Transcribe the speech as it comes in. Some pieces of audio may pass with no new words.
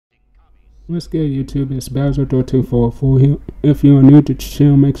What's good, YouTube? It's Bowser244 here. If you are new to the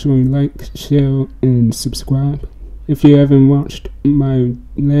channel, make sure you like, share, and subscribe. If you haven't watched my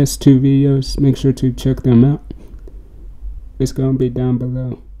last two videos, make sure to check them out. It's gonna be down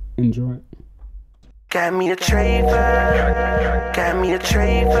below. Enjoy it. Got me a traver, got me a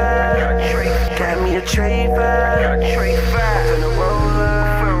traver, got me a traver, finna roll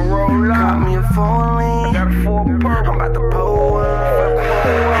up, got me a 4-lane, I'm about to pull up,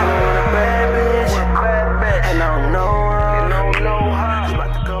 I want a bad bitch, and I don't know her, I'm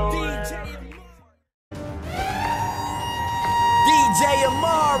about to go DJ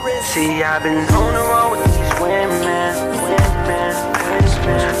Amaris. See, I've been on the road with these women,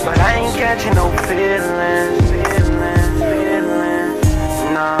 but I ain't catching no feelings,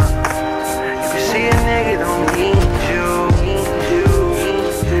 nah. You can see a nigga don't need you,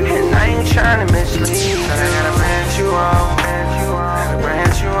 and I ain't trying to mislead you. Said I gotta branch you off,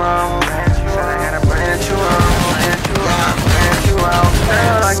 branch you off. Said I gotta branch you off, branch you off.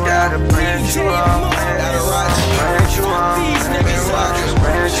 Girl, I gotta branch you off, branch you off,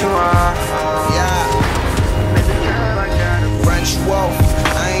 branch you off. Branch you off.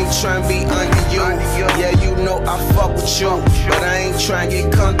 I ain't tryna be under you. Yeah, you know I fuck with you, but I ain't tryna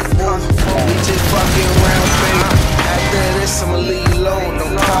get comfortable. We just fucking around, baby. After this, I'ma leave you alone.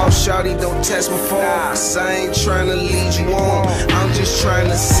 Don't call shawty, don't text my phone, cause I ain't tryna lead you on. I'm just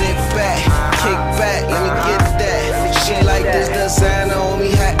tryna sit back, kick back, let me get that. Shit like this designer on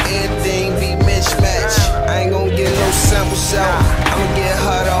me, how everything be mismatched. I ain't gon' get no samples out, I'ma get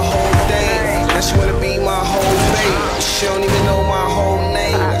her the whole thing. Now she wanna be my whole babe, she don't even know my whole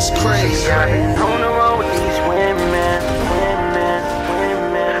name, that's crazy. I've been on the road with these women,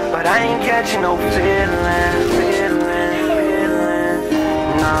 but I ain't catching no feelings,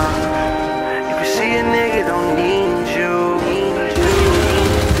 nah. You can see a nigga don't need you,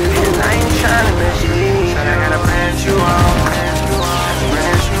 and I ain't tryna mislead you. Said I gotta branch you off,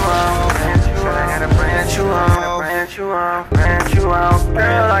 branch you off. Said I gotta branch you off, branch you off, branch you off.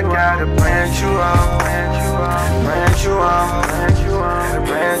 Girl, I gotta branch you off, branch you off, branch you off,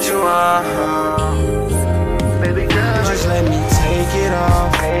 branch you off. Baby girl, Just let me take it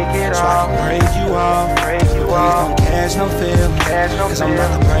off, so I can break you off. Please don't catch no feelings, cause I'm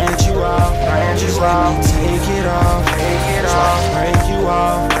about to branch you off. Just let me take it off, so I can break you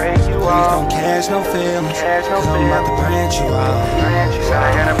off. Please don't catch no feelings, cause I'm about to branch you off. said I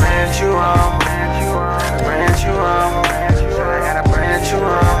gotta branch you off, branch you off. Said I gotta branch you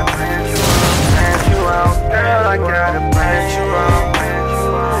off, branch you off. Girl, I gotta branch you off,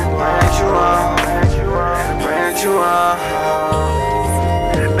 branch you off, branch you off.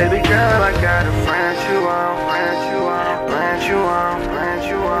 Baby girl, I gotta branch you off, branch you off, branch you off, branch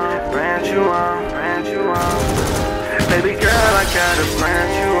you off, branch you off, branch you off. Baby girl, I gotta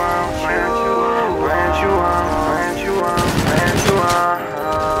branch you off, branch you off, branch you off, branch you off, branch you off.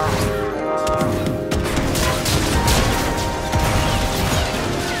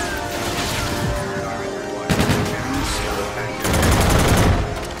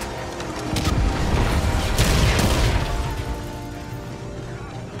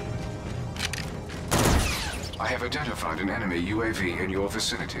 I have identified an enemy UAV in your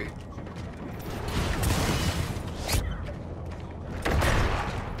vicinity.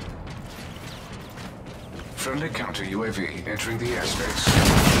 Friendly counter UAV entering the airspace.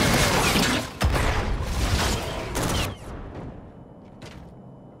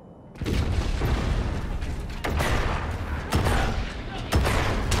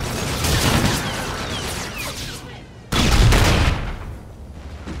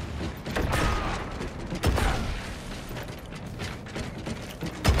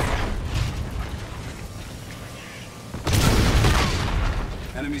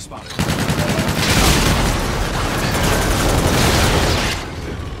 Enemy spotted.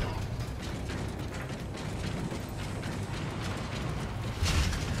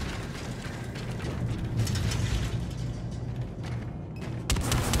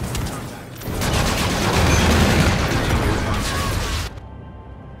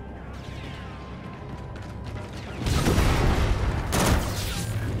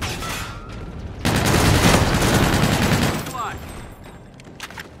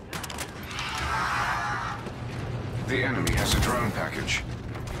 The enemy has a drone package.